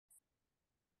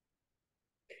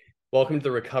Welcome to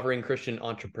the Recovering Christian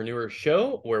Entrepreneur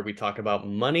Show, where we talk about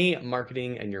money,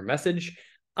 marketing, and your message.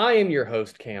 I am your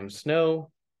host, Cam Snow.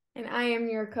 And I am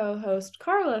your co-host,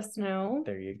 Carla Snow.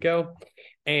 There you go.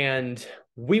 And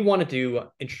we wanted to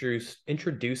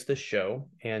introduce the show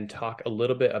and talk a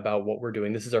little bit about what we're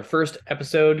doing. This is our first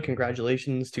episode.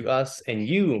 Congratulations to us and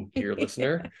you, dear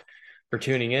listener, for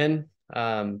tuning in.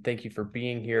 Thank you for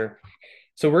being here.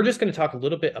 So we're just going to talk a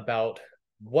little bit about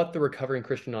what the Recovering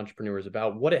Christian Entrepreneur is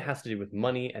about, what it has to do with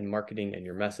money and marketing and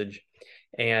your message,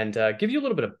 and give you a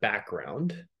little bit of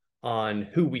background on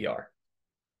who we are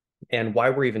and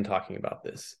why we're even talking about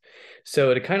this.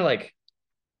 So to kind of like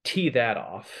tee that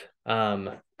off,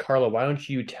 Carla, why don't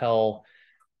you tell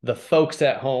the folks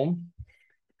at home,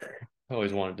 I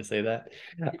always wanted to say that,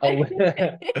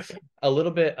 a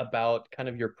little bit about kind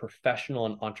of your professional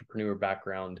and entrepreneur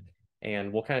background,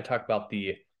 and we'll kind of talk about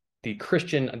the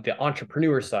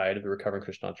entrepreneur side of the Recovering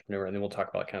Christian Entrepreneur, and then we'll talk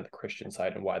about kind of the Christian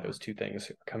side and why those two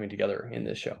things are coming together in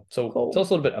this show. So Cool. tell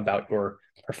us a little bit about your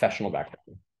professional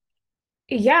background.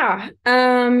 Yeah.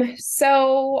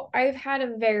 So I've had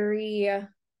a very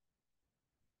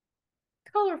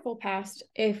colorful past,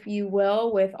 if you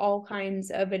will, with all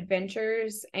kinds of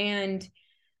adventures, and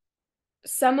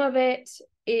some of it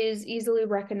is easily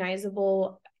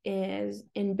recognizable as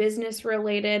in business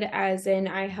related, as in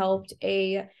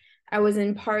I was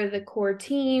in part of the core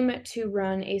team to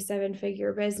run a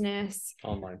 7-figure business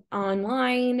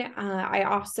online. I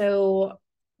also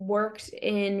worked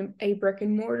in a brick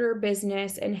and mortar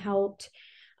business and helped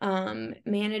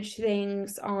manage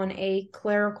things on a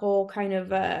clerical kind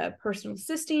of a personal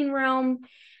assisting realm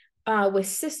with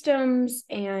systems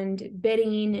and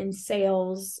bidding and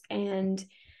sales. And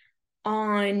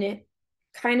on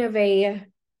kind of a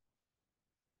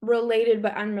related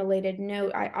but unrelated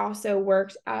note, I also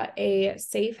worked at a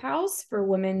safe house for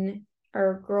women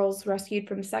or girls rescued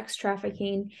from sex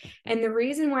trafficking. And the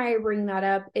reason why I bring that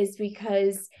up is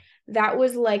because that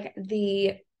was like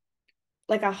a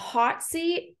hot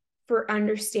seat for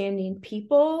understanding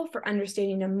people, for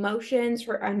understanding emotions,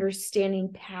 for understanding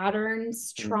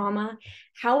patterns, trauma,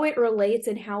 how it relates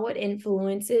and how it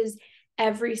influences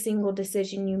every single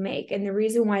decision you make. And the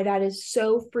reason why that is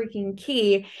so freaking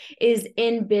key is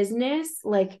in business,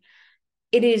 like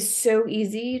it is so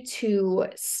easy to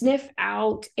sniff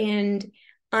out and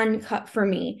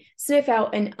sniff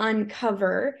out and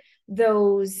uncover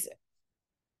those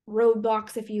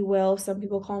roadblocks, if you will. Some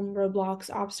people call them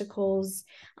roadblocks, obstacles,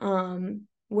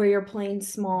 where you're playing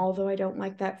small, though I don't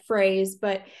like that phrase,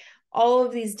 but all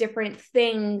of these different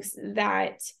things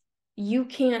that you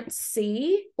can't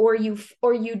see, or you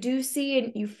do see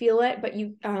and you feel it, but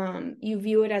you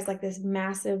view it as like this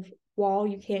massive wall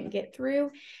you can't get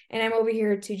through. And I'm over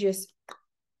here to just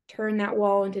turn that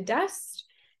wall into dust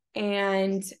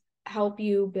and help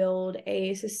you build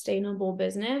a sustainable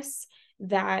business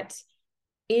that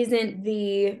isn't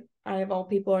I have all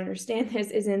people understand this,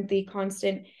 isn't the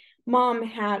constant mom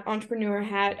hat, entrepreneur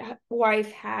hat,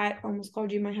 wife hat. Almost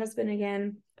called you my husband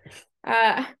again.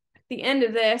 At the end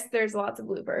of this, there's lots of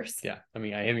bloopers. Yeah, I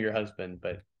mean, I am your husband,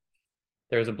 but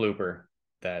there's a blooper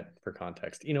that, for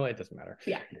context, it doesn't matter.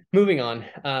 Yeah. Moving on.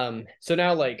 So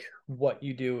now, like, what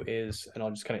you do is, and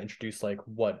I'll just kind of introduce like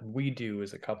what we do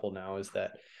as a couple now, is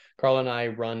that Carla and I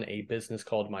run a business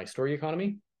called My Story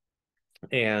Economy,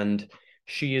 and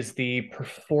she is the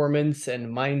performance and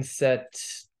mindset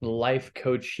life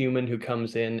coach human who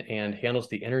comes in and handles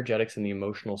the energetics and the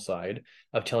emotional side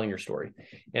of telling your story.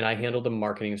 And I handle the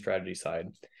marketing strategy side.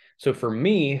 So for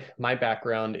me, my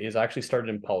background is I actually started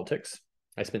in politics.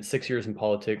 I spent 6 years in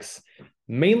politics,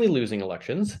 mainly losing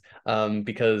elections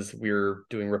because we're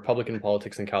doing Republican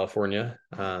politics in California.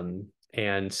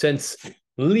 And since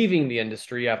leaving the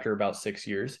industry after about 6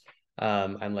 years,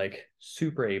 I'm like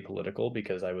super apolitical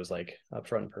because I was like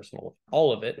upfront and personal with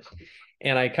all of it.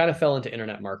 And I kind of fell into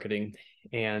internet marketing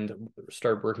and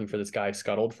started working for this guy,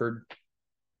 Scott Oldford.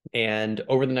 And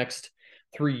over the next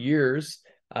 3 years,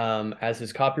 as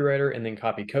his copywriter and then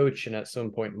copy coach, and at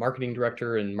some point marketing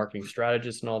director and marketing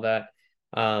strategist and all that,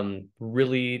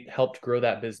 really helped grow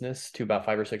that business to about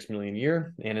 5 or 6 million a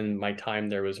year. And in my time,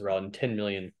 there was around 10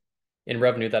 million in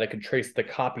revenue that I could trace the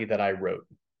copy that I wrote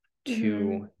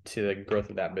to the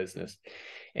growth of that business.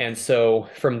 And so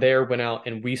from there, went out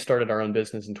and we started our own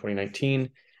business in 2019.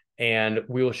 And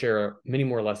we will share many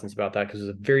more lessons about that because it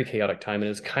was a very chaotic time. And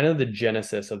it's kind of the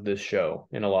genesis of this show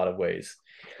in a lot of ways.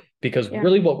 Because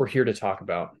really what we're here to talk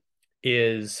about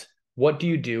is, what do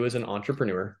you do as an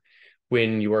entrepreneur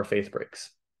when your faith breaks?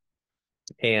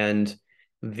 And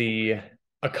the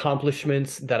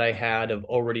accomplishments that I had of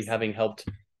already having helped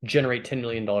generate $10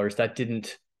 million, that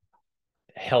didn't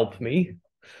help me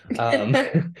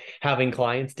Um, having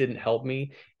clients didn't help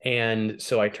me. And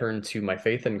so I turned to my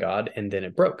faith in God, and then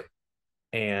it broke.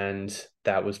 And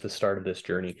that was the start of this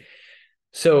journey.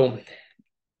 So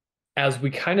as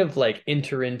we kind of like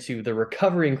enter into the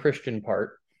recovering Christian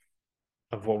part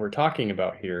of what we're talking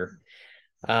about here,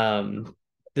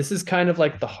 this is kind of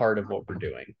like the heart of what we're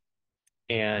doing.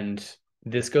 And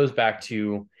this goes back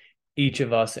to each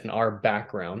of us and our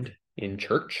background in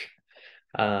church.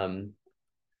 Um,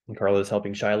 Carla is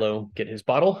helping Shiloh get his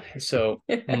bottle. So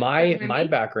my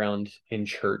background in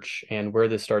church and where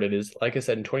this started is, like I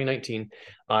said, in 2019,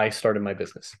 I started my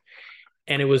business.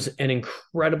 And it was an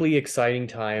incredibly exciting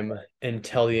time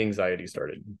until the anxiety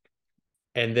started.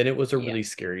 And then it was a really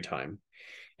scary time.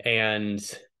 And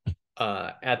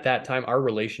at that time, our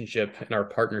relationship and our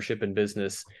partnership in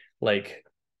business, like,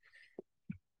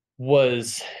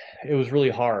 it was really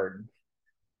hard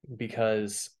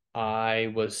because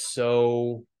I was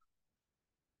so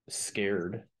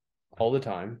scared all the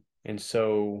time and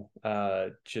so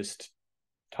just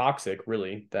toxic,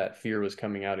 really, that fear was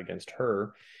coming out against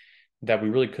her, that we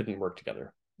really couldn't work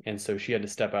together. And so she had to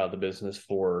step out of the business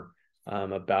for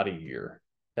about a year.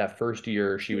 That first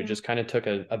year, she would just kind of took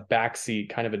a backseat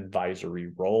kind of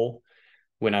advisory role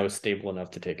when I was stable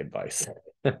enough to take advice.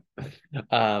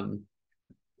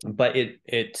 But it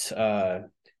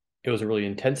was a really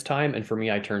intense time, and for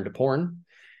me, I turned to porn,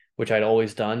 which I'd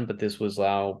always done, but this was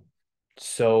now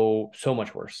so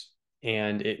much worse.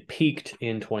 And it peaked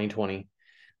in 2020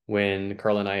 when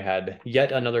Carla and I had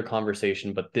yet another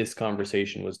conversation, but this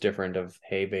conversation was different of,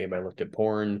 hey, babe, I looked at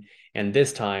porn. And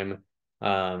this time,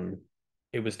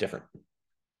 it was different.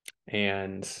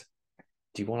 And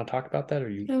do you want to talk about that? Or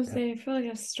you? I feel like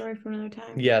that's a story for another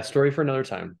time. Yeah, story for another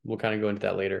time. We'll kind of go into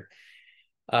that later.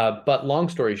 But long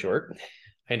story short,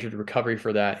 I entered recovery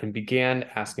for that and began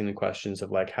asking the questions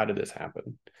of like, how did this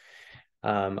happen?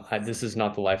 This is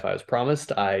not the life I was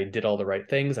promised. I did all the right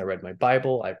things. I read my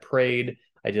Bible. I prayed.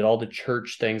 I did all the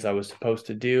church things I was supposed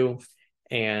to do.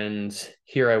 And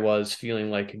here I was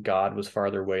feeling like God was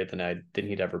farther away than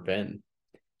he'd ever been.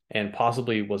 And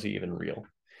possibly was he even real?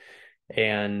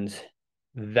 And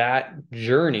that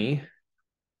journey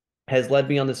has led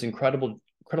me on this incredible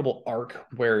arc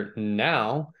where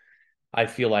now I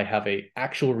feel I have a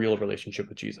actual real relationship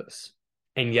with Jesus.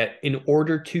 And yet, in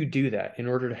order to do that, in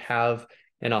order to have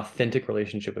an authentic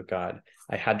relationship with God,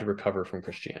 I had to recover from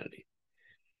Christianity.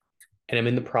 And I'm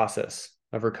in the process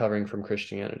of recovering from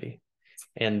Christianity.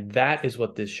 And that is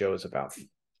what this show is about.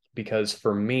 Because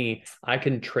for me, I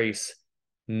can trace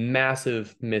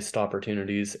massive missed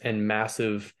opportunities and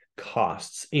massive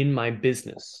costs in my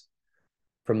business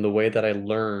from the way that I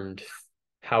learned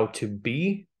how to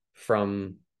be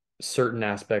from certain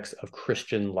aspects of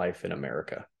Christian life in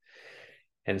America.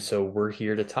 And so we're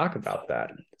here to talk about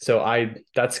that. So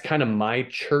that's kind of my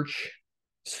church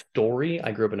story.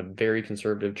 I grew up in a very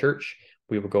conservative church.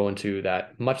 We will go into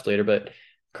that much later, but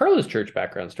Carla's church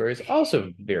background story is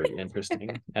also very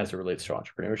interesting as it relates to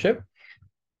entrepreneurship.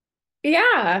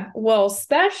 Yeah, well,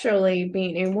 especially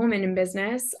being a woman in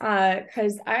business,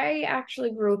 because I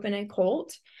actually grew up in a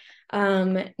cult.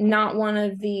 Not one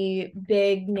of the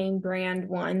big name brand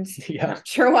ones. Yeah. Not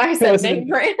sure why I said name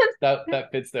brand. That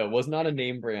fits though. It was not a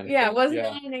name brand. Yeah, it wasn't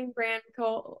a name brand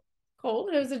cult.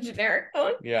 It was a generic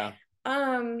one. Yeah.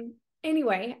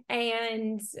 Anyway,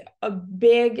 and a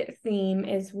big theme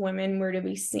is women were to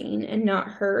be seen and not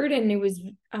heard. And it was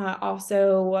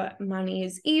also money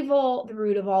is evil, the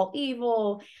root of all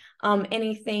evil.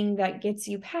 Anything that gets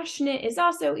you passionate is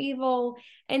also evil.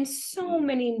 And so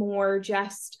many more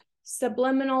just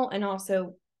subliminal and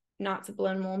also not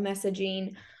subliminal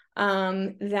messaging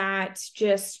that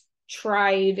just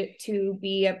tried to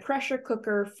be a pressure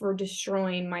cooker for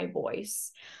destroying my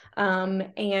voice.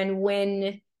 And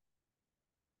when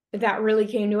that really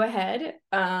came to a head,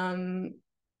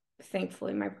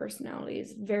 thankfully my personality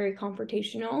is very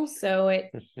confrontational, so it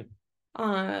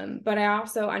but I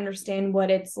also understand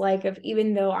what it's like of,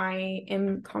 even though I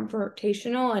am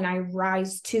confrontational and I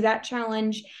rise to that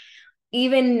challenge,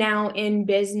 even now in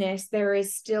business there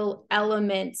is still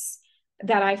elements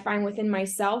that I find within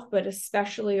myself, but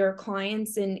especially our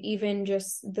clients and even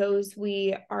just those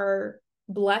we are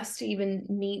blessed to even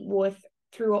meet with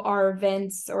through our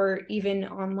events or even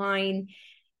online,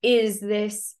 is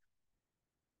this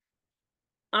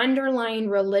underlying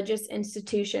religious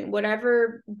institution,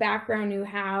 whatever background you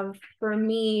have. For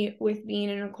me, with being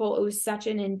in a cult, it was such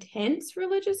an intense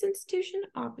religious institution,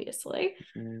 obviously.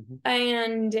 Mm-hmm.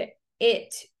 And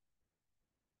it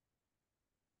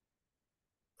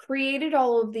created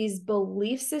all of these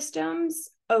belief systems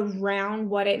around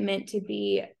what it meant to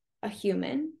be a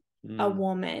human, a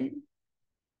woman,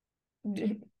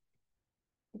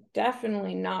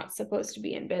 definitely not supposed to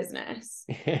be in business.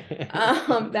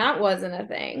 That wasn't a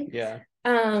thing. Yeah.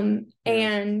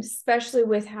 And especially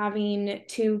with having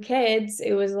 2 kids,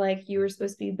 it was like you were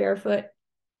supposed to be barefoot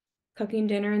cooking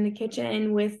dinner in the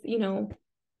kitchen with,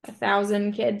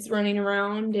 1,000 kids running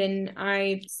around. And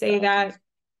I say that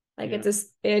like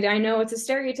I know it's a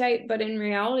stereotype, but in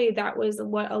reality, that was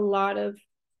what a lot of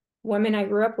women I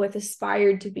grew up with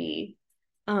aspired to be,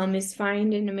 is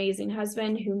find an amazing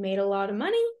husband who made a lot of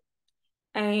money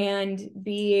and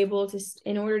be able to,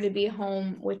 in order to be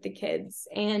home with the kids.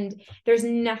 And there's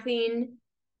nothing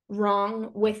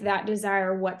wrong with that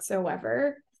desire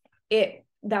whatsoever.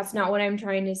 That's not what I'm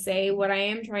trying to say. What I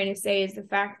am trying to say is the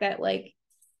fact that like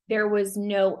there was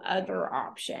no other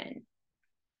option.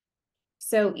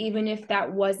 So even if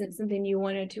that wasn't something you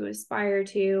wanted to aspire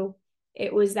to,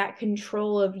 it was that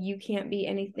control of you can't be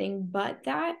anything but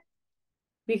that.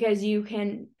 Because you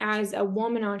can, as a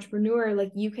woman entrepreneur,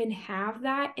 like you can have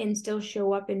that and still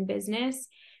show up in business,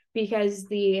 because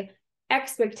the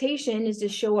expectation is to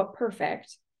show up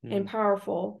perfect and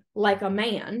powerful like a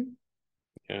man.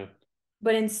 Yeah.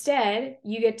 But instead,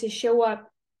 you get to show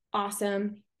up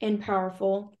awesome and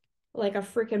powerful like a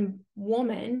freaking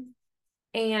woman.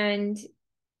 And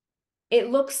it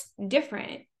looks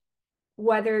different,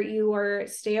 whether you are a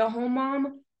stay-at-home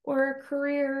mom or a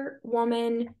career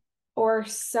woman or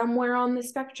somewhere on the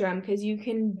spectrum, because you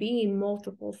can be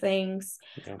multiple things.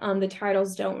 Yeah. The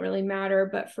titles don't really matter,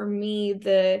 but for me,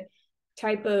 the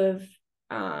type of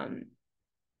the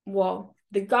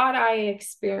God I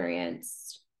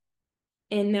experienced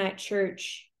in that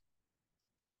church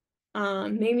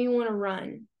made me want to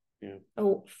run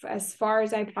as far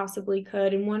as I possibly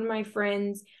could. And one of my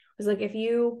friends was like, if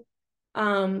you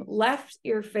left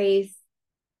your faith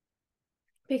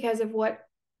because of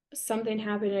something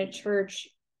happened at church,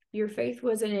 your faith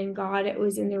wasn't in God, it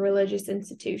was in the religious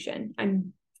institution.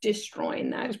 I'm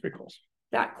destroying that. That's pretty cool.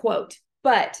 That quote,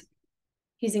 but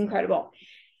he's incredible.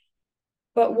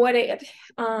 But what it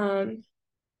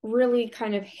really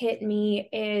kind of hit me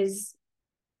is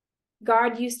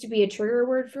God used to be a trigger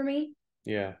word for me.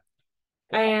 Yeah.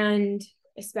 And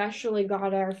especially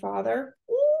God our Father.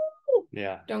 Ooh,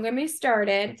 yeah. Don't get me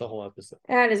started. That's a whole episode.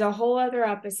 That is a whole other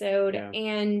episode. Yeah.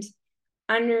 And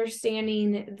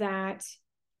understanding that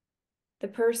the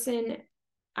person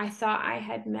I thought I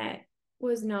had met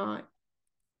was not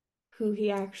who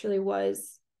he actually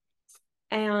was.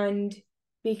 And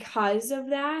because of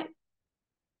that,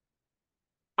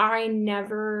 I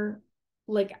never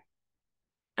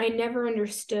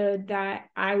understood that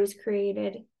I was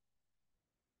created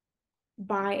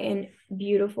by a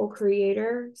beautiful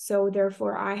creator. So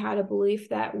therefore I had a belief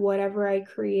that whatever I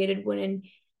created wouldn't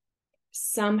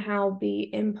somehow be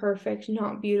imperfect,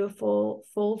 not beautiful,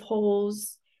 full of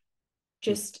holes,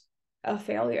 just a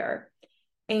failure.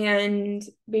 And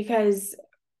because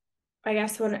I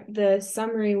guess when the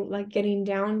summary, like getting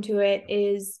down to it,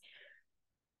 is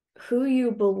who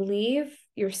you believe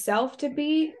yourself to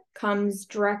be comes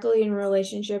directly in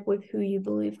relationship with who you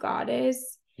believe God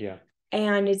is. Yeah.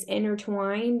 And it's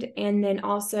intertwined. And then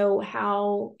also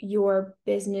how your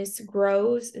business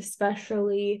grows,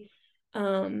 especially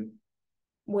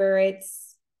where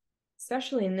it's,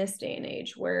 especially in this day and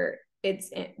age, where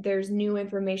there's new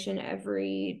information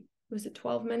every, was it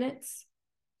 12 minutes?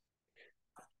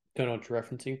 Don't know what you're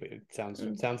referencing, but it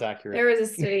sounds accurate. There was a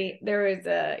study.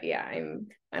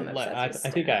 I'm obsessed. I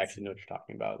think I actually know what you're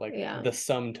talking about. Like yeah. The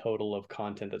sum total of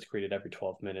content that's created every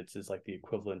 12 minutes is like the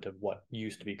equivalent of what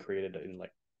used to be created in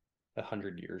like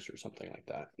 100 years or something like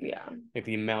that. Yeah. Like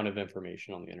the amount of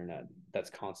information on the internet that's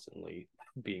constantly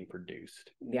being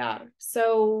produced. Yeah.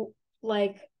 So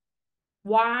like,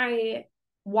 why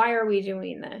are we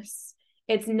doing this?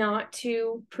 It's not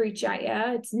to preach at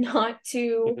you. It's not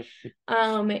to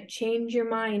change your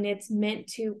mind. It's meant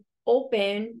to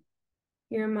open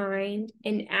your mind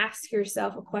and ask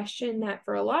yourself a question that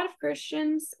for a lot of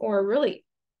Christians, or really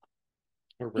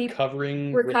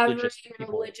recovering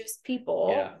religious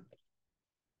people, yeah,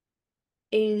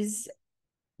 is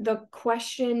the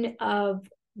question of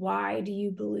why do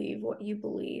you believe what you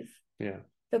believe? Yeah.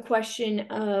 The question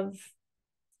of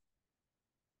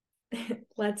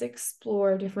let's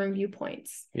explore different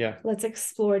viewpoints. Yeah. Let's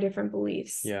explore different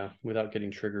beliefs. Yeah. Without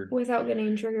getting triggered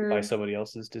by somebody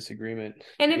else's disagreement.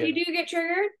 And if you do get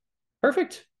triggered,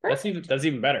 perfect. That's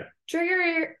even better.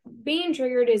 Being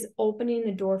triggered is opening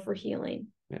the door for healing.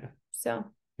 Yeah. So.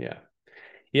 Yeah.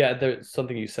 There's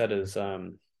something you said is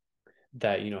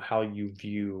that, how you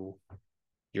view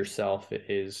yourself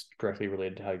is directly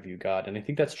related to how you view God. And I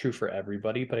think that's true for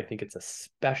everybody, but I think it's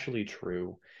especially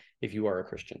true if you are a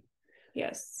Christian.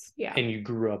 Yes. Yeah. and you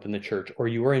grew up in the church, or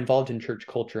you were involved in church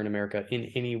culture in America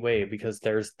in any way, because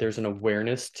there's an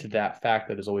awareness to that fact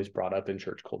that is always brought up in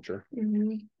church culture.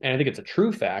 Mm-hmm. And I think it's a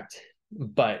true fact,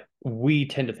 but we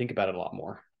tend to think about it a lot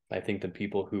more, I think, than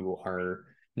people who are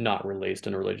not raised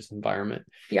in a religious environment.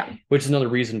 Yeah. Which is another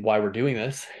reason why we're doing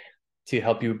this, to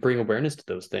help you bring awareness to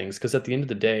those things. Because at the end of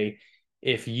the day,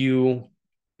 if you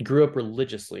grew up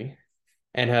religiously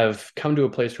and have come to a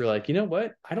place where you're like, you know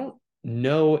what, I don't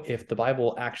know if the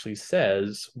Bible actually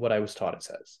says what I was taught it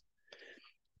says,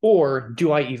 or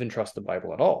do I even trust the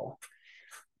Bible at all?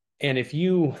 And if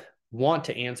you want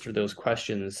to answer those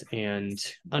questions and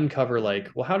uncover, like,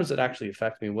 well, how does it actually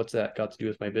affect me? What's that got to do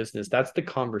with my business? That's the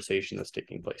conversation that's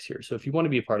taking place here. So if you want to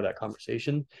be a part of that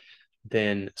conversation,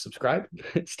 then subscribe,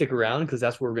 stick around, because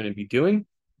that's what we're going to be doing.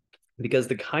 Because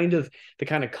the kind of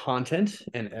content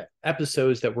and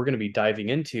episodes that we're going to be diving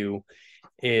into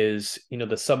is,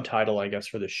 the subtitle, I guess,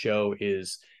 for the show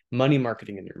is money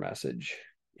marketing in your message.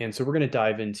 And so we're going to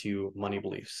dive into money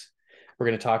beliefs. We're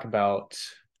going to talk about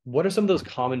what are some of those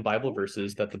common Bible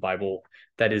verses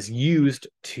that is used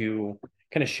to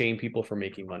kind of shame people for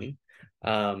making money.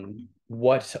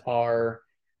 What are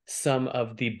some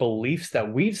of the beliefs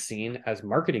that we've seen as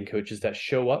marketing coaches that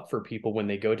show up for people when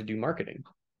they go to do marketing?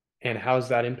 And how does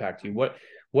that impact you?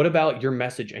 What about your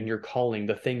message and your calling,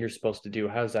 the thing you're supposed to do?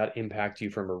 How does that impact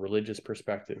you from a religious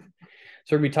perspective?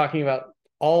 So we're going to be talking about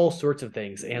all sorts of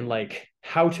things, and like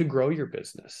how to grow your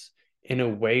business in a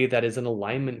way that is in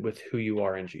alignment with who you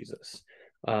are in Jesus.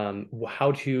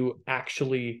 How to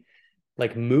actually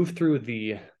like move through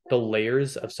the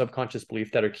layers of subconscious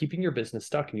belief that are keeping your business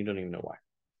stuck and you don't even know why.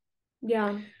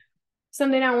 Yeah.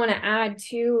 Something I want to add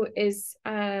too is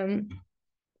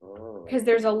because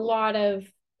there's a little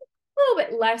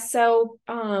bit less so,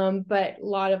 but a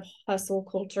lot of hustle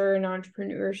culture and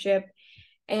entrepreneurship.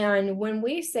 And when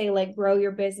we say like grow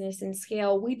your business and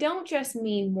scale, we don't just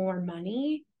mean more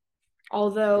money,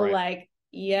 although Right. like,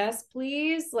 yes,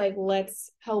 please, like,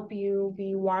 let's help you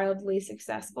be wildly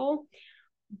successful.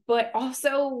 But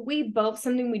also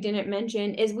something we didn't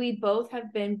mention is we both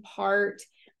have been part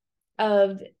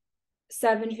of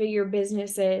 7-figure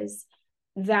businesses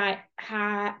that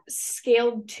had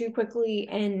scaled too quickly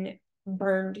and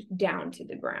burned down to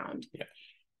the ground. Yeah.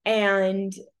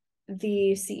 And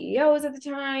the CEOs at the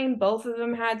time, both of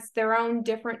them had their own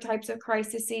different types of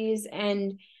crises.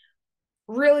 And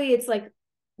really, it's like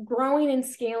growing and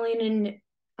scaling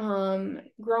and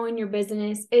growing your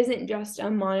business isn't just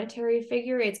a monetary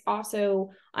figure. It's also,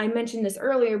 I mentioned this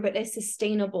earlier, but a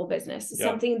sustainable business, Yeah.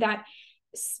 something that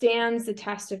stands the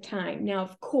test of time. Now,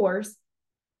 of course,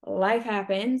 life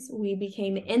happens. We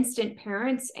became instant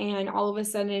parents, and all of a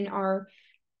sudden our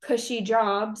cushy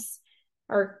jobs,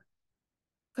 our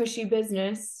cushy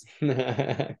business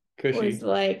Cushy. was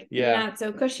like not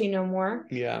so cushy no more.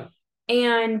 Yeah.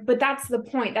 But that's the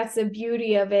point. That's the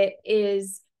beauty of it,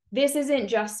 is this isn't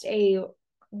just a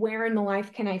where in the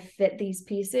life can I fit these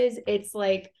pieces? It's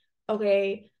like,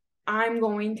 okay, I'm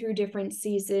going through different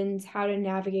seasons, how to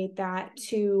navigate that,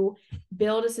 to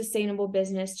build a sustainable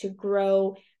business, to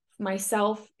grow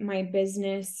myself, my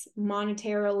business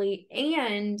monetarily,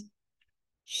 and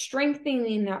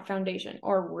strengthening that foundation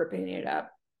or ripping it up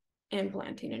and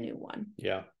planting a new one.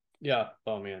 Yeah. Yeah.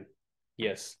 Oh man.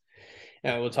 Yes.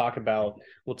 And we'll talk about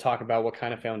what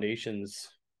kind of foundations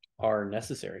are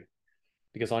necessary,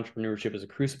 because entrepreneurship is a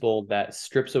crucible that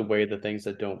strips away the things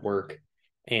that don't work.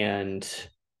 And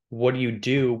what do you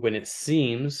do when it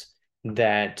seems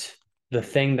that the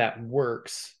thing that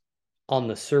works on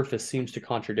the surface seems to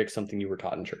contradict something you were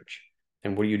taught in church?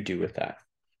 And what do you do with that?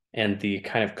 And the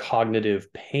kind of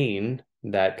cognitive pain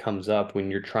that comes up when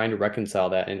you're trying to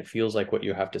reconcile that, and it feels like what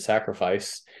you have to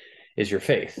sacrifice is your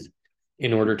faith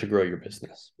in order to grow your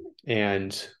business.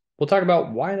 And we'll talk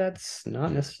about why that's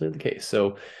not necessarily the case.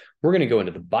 So we're going to go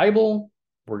into the Bible.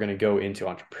 We're going to go into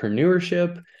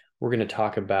entrepreneurship. We're going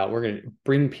to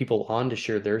bring people on to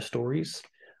share their stories,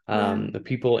 the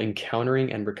people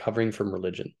encountering and recovering from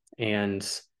religion. And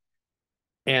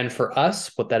for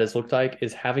us, what that has looked like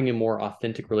is having a more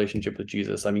authentic relationship with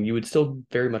Jesus. I mean, you would still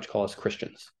very much call us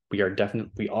Christians. We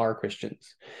are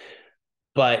Christians.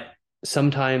 But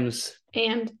sometimes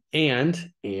and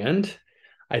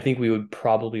I think we would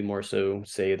probably more so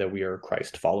say that we are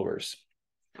Christ followers,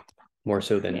 more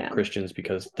so than Christians,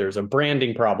 because there's a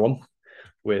branding problem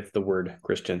with the word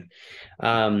Christian.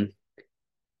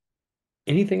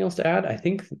 Anything else to add? I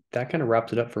think that kind of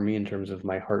wraps it up for me in terms of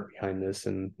my heart behind this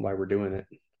and why we're doing it.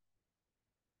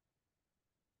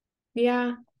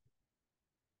 Yeah.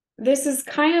 This is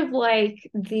kind of like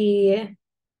the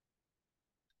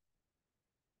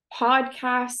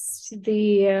podcast,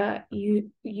 the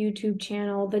YouTube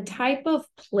channel, the type of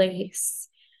place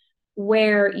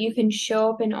where you can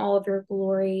show up in all of your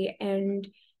glory and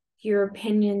your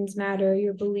opinions matter,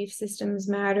 your belief systems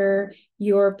matter,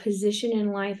 your position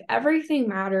in life, everything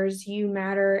matters, you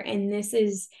matter. And this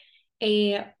is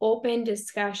a open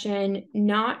discussion,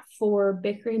 not for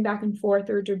bickering back and forth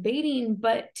or debating,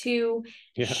 but to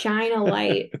shine a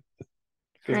light.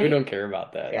 Because we don't care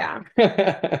about that. Yeah.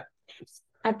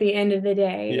 At the end of the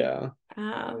day. Yeah.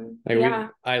 Yeah.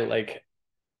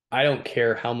 I don't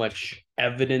care how much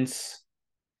evidence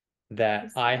that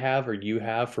I have or you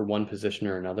have for one position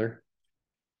or another,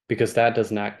 because that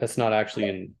doesn't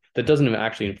actually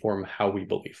inform how we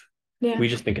believe. Yeah. We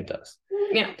just think it does.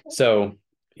 Yeah. So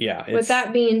yeah. With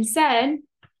that being said,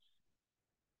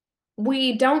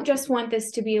 we don't just want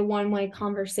this to be a one-way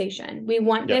conversation. We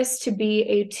want this to be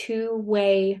a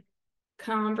two-way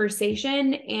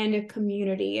conversation and a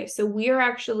community. So we are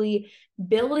actually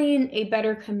building a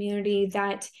better community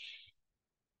that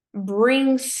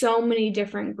brings so many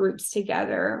different groups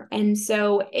together. And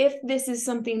so if this is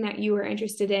something that you are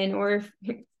interested in, or if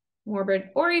morbid,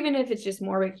 or even if it's just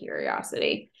morbid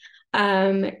curiosity,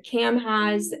 Cam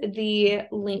has the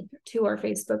link to our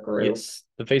Facebook group. Yes,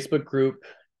 the Facebook group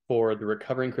for the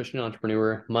Recovering Christian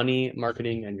Entrepreneur, Money,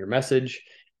 Marketing, and Your Message.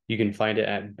 You can find it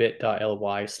at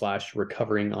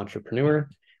bit.ly/recovering entrepreneur.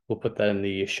 We'll put that in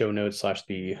the show notes /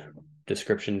 the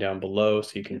description down below,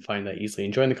 so you can find that easily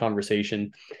and join the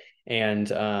conversation. And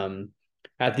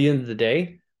at the end of the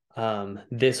day,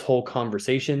 this whole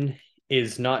conversation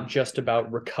is not just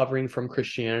about recovering from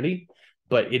Christianity,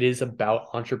 but it is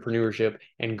about entrepreneurship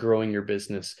and growing your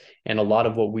business. And a lot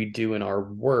of what we do in our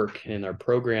work and in our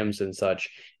programs and such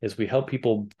is we help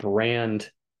people brand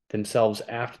themselves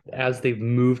as they've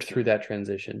moved through that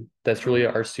transition. That's really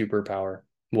our superpower.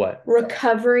 What?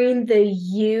 Recovering the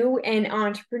U in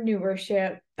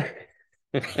entrepreneurship.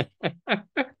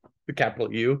 The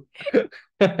capital U.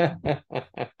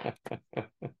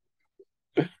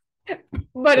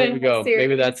 But there we go.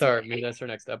 Maybe that's our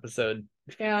next episode.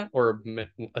 Yeah. Or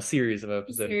a series of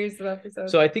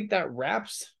episodes. So I think that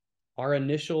wraps our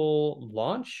initial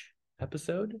launch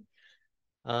episode.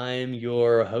 I'm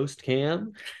your host,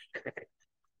 Cam.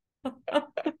 Come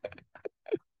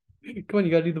on,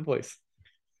 you gotta do the voice.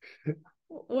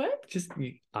 What?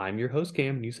 I'm your host,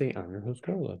 Cam, and you say I'm your host,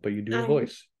 Carla, but you do a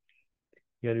voice.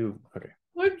 You gotta do, okay.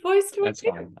 What voice do That's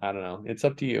fine. I don't know. It's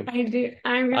up to you. I do.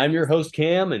 I'm your host,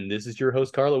 Cam, and this is your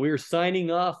host, Carla. We are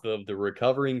signing off of the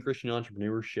Recovering Christian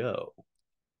Entrepreneur Show.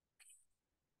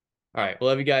 All right. Well,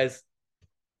 love you guys.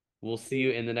 We'll see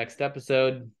you in the next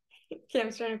episode.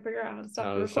 Cam's trying to figure out how to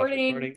stop recording.